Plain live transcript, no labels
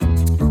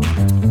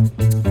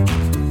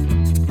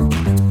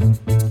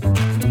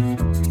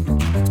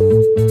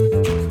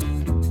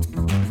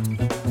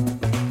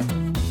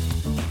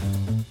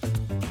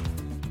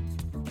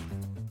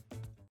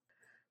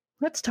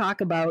let's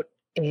talk about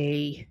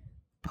a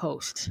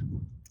post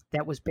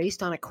that was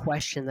based on a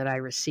question that I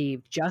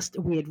received.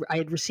 I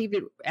had received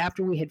it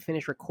after we had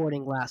finished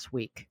recording last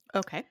week.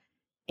 Okay.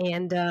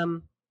 And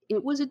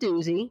it was a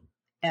doozy,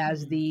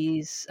 as Mhm.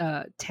 these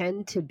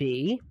tend to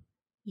be.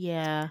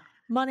 Yeah.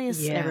 Money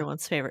is Yeah.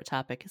 everyone's favorite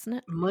topic, isn't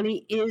it?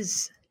 Money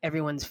is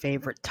everyone's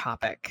favorite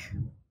topic.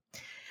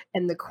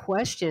 And the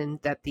question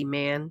that the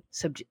man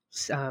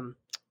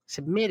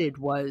submitted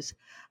was,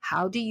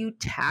 how do you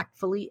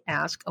tactfully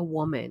ask a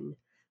woman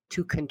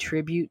to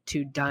contribute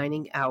to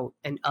dining out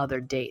and other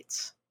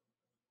dates?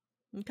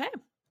 Okay.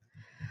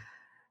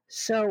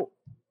 So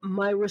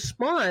my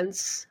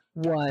response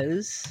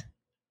was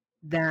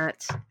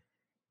that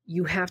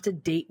you have to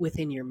date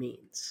within your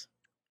means,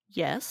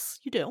 Yes,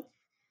 you do.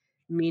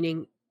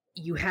 meaning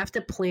you have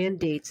to plan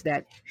dates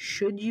that,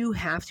 should you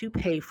have to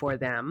pay for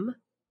them,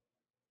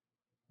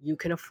 you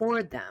can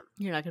afford them.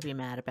 You're not going to be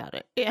mad about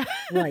it. Yeah.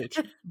 Right.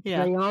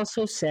 Yeah. But I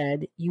also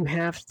said you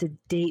have to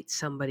date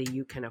somebody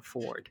you can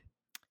afford.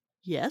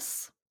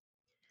 Yes.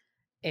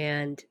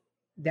 And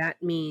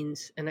that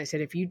means, and I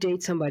said, if you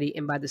date somebody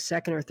and by the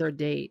second or third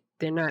date,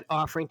 they're not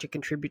offering to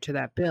contribute to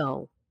that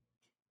bill,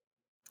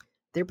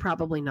 they're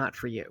probably not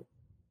for you.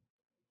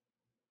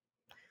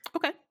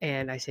 Okay.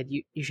 And I said,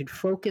 you should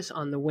focus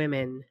on the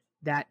women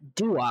that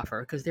do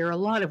offer, because there are a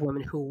lot of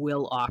women who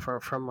will offer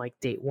from like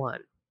date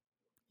one.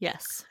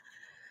 Yes.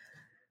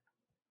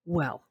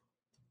 Well,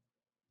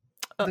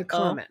 the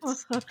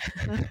comments.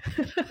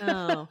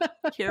 Oh,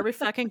 here we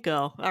fucking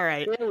go. All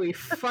right. Here we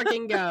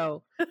fucking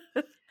go.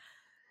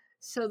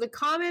 So the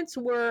comments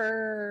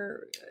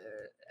were,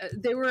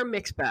 they were a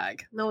mixed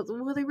bag. No,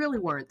 well, they really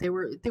weren't. There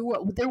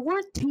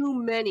weren't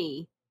too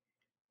many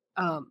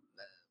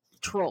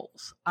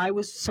trolls. I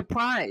was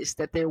surprised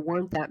that there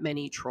weren't that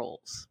many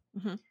trolls.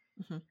 Mm-hmm.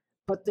 Mm-hmm.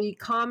 But the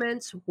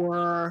comments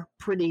were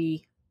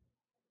pretty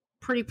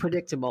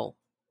predictable,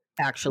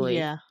 actually.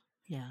 Yeah.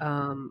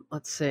 Yeah.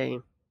 Let's see.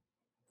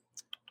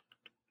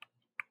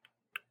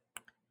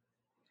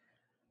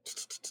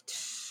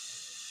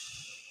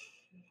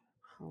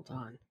 Hold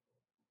on.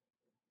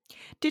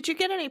 Did you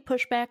get any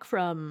pushback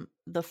from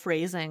the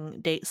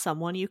phrasing "date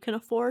someone you can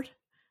afford"?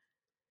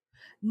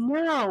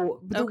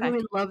 No, the Okay.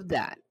 women loved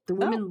that. The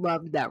women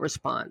loved that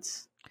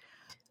response.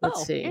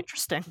 Let's see.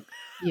 Interesting.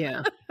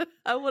 Yeah.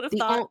 I would have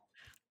thought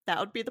that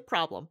would be the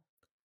problem.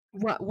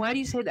 Why do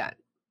you say that?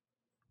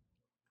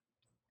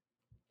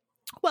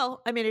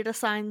 Well, I mean, it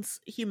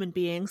assigns human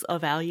beings a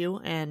value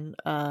and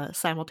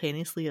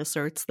simultaneously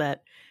asserts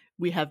that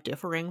we have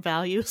differing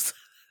values.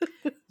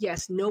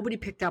 Yes, nobody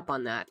picked up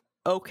on that.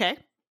 Okay.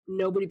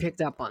 Nobody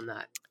picked up on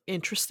that.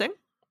 Interesting.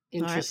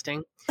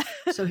 Interesting.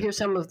 So here's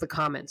some of the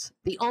comments.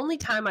 The only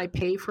time I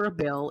pay for a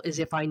bill is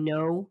if I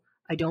know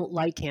I don't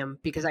like him,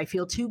 because I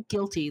feel too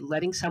guilty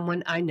letting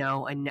someone I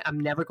know and I'm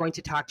never going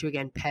to talk to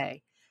again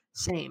pay.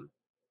 Same.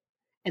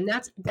 And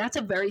that's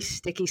a very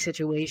sticky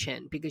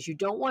situation, because you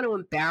don't want to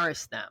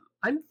embarrass them.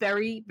 I'm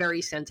very,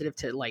 very sensitive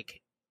to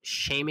like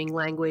shaming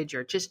language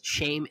or just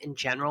shame in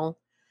general.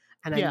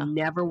 And I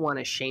never want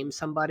to shame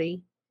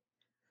somebody.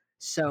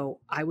 So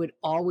I would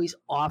always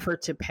offer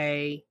to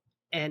pay.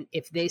 And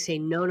if they say,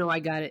 no, I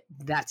got it,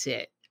 that's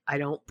it. I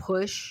don't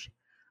push.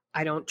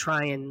 I don't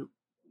try and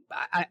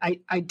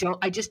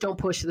I just don't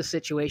push the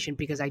situation,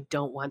 because I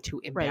don't want to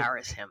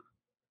embarrass him.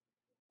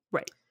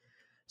 Right.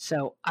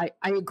 So I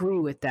agree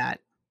with that.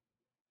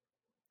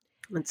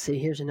 Let's see.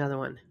 Here's another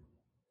one.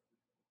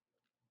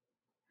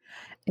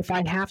 If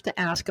I have to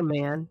ask a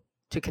man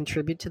to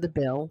contribute to the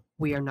bill,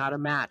 we are not a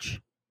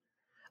match.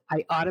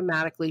 I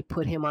automatically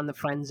put him on the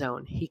friend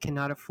zone. He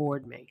cannot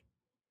afford me.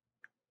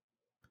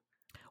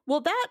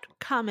 Well, that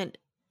comment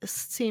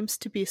seems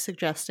to be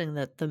suggesting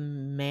that the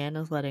man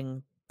is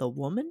letting the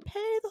woman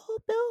pay the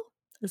whole bill.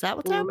 Is that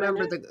what's happening?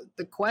 Remember,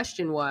 the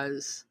question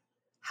was,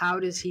 how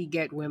does he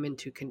get women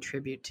to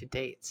contribute to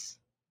dates?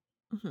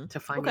 Mm-hmm. To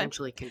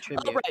financially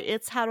contribute. Oh, right.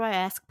 It's how do I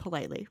ask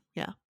politely?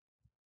 Yeah.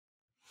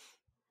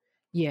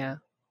 Yeah.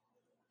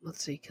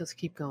 Let's see. Let's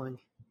keep going.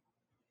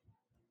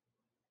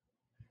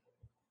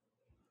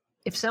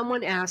 If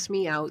someone asks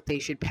me out, they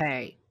should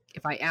pay.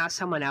 If I ask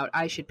someone out,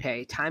 I should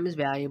pay. Time is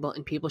valuable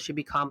and people should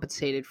be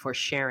compensated for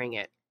sharing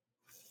it.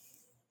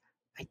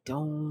 I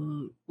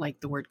don't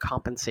like the word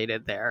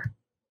compensated there.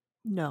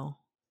 No.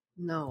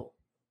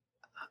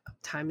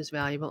 Time is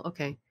valuable.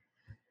 Okay.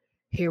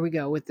 Here we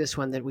go with this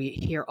one that we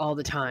hear all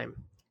the time.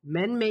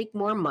 Men make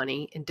more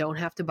money and don't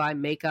have to buy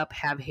makeup,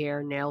 have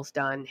hair, nails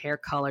done, hair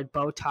colored,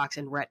 Botox,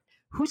 and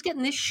who's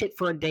getting this shit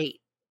for a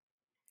date?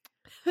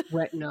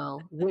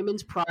 Retinol.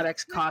 Women's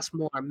products cost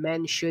more.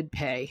 Men should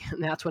pay.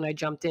 And that's when I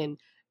jumped in.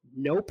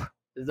 Nope.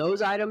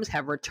 Those items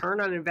have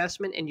return on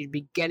investment and you'd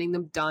be getting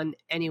them done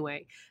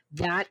anyway.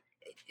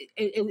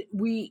 And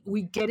we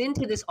get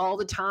into this all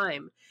the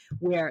time,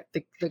 where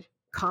the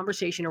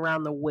conversation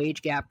around the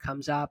wage gap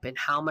comes up and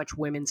how much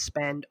women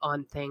spend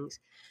on things.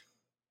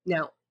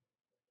 Now,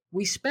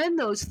 we spend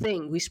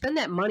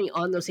that money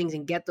on those things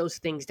and get those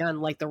things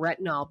done, like the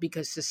retinol,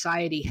 because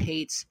society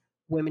hates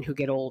women who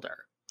get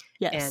older.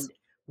 Yes. And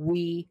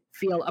we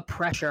feel a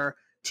pressure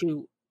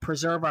to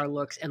preserve our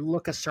looks and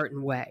look a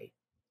certain way.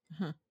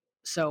 Mhm.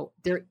 So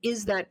there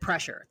is that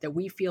pressure that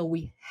we feel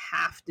we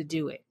have to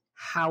do it.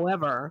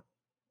 However,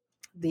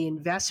 the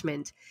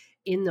investment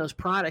in those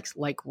products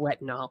like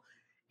retinol,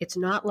 it's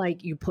not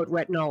like you put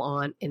retinol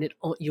on and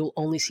you'll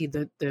only see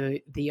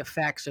the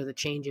effects or the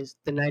changes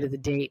the night of the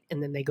date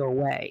and then they go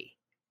away.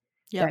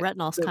 Yeah,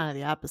 retinol's kind of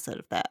the opposite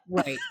of that.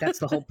 Right. That's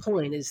the whole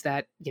point, is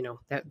that,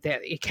 that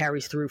it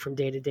carries through from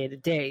day to day to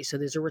day. So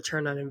there's a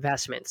return on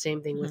investment.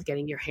 Same thing with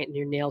getting your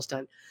nails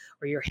done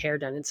or your hair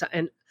done.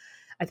 And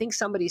I think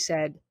somebody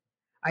said,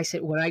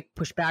 when I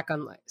pushed back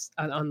on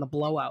the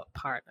blowout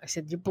part, I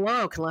said, your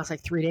blowout can last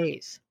like 3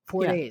 days,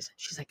 4 days.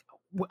 She's like,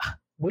 what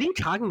are you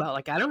talking about?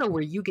 Like, I don't know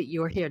where you get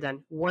your hair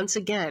done. Once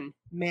again,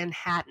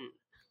 Manhattan.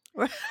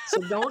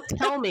 So don't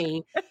tell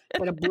me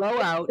that a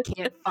blowout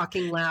can't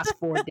fucking last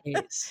 4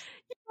 days.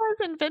 You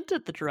guys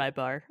invented the dry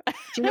bar. Do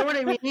you know what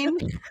I mean?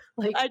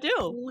 Like, I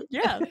do.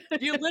 Yeah.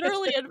 You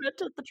literally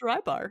invented the dry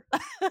bar.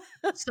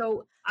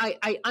 So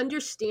I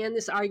understand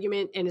this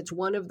argument, and it's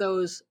one of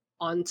those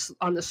on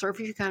the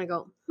surface you kind of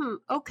go,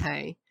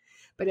 okay.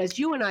 But as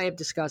you and I have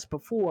discussed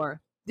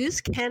before,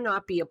 this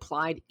cannot be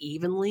applied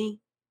evenly.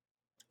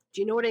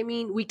 Do you know what I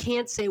mean? We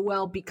can't say,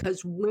 well,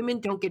 because women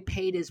don't get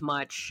paid as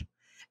much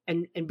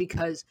and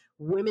because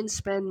women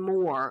spend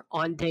more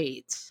on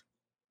dates,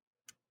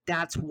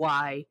 that's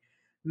why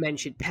men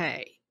should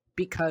pay.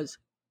 Because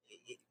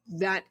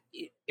that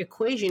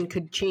equation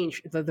could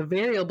change. The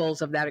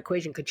variables of that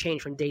equation could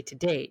change from date to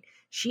date.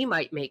 She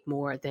might make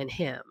more than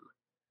him.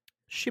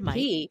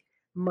 He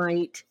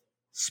might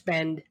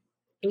spend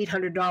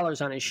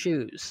 $800 on his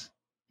shoes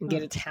and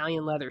get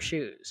Italian leather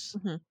shoes.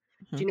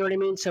 Mm-hmm. Do you know what I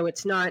mean? So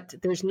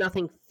there's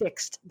nothing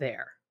fixed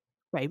there.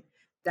 Right.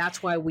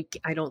 That's why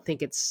I don't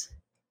think it's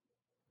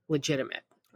legitimate.